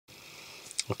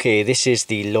Okay, this is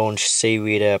the Launch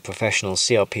C-Reader Professional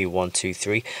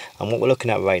CRP123, and what we're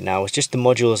looking at right now is just the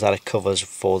modules that it covers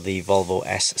for the Volvo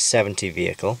S70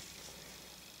 vehicle.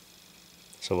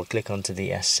 So we'll click onto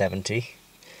the S70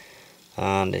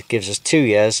 and it gives us 2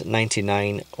 years,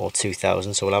 99 or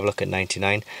 2000, so we'll have a look at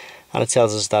 99, and it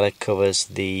tells us that it covers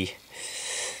the,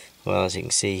 well, as you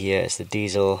can see here, it's the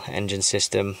diesel engine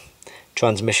system,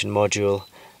 transmission module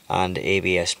and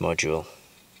ABS module.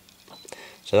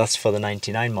 So that's for the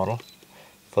 99 model.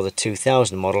 For the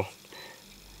 2000 model,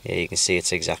 yeah, you can see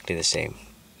it's exactly the same.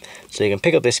 So you can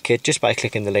pick up this kit just by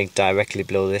clicking the link directly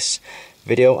below this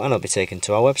video, and it'll be taken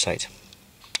to our website.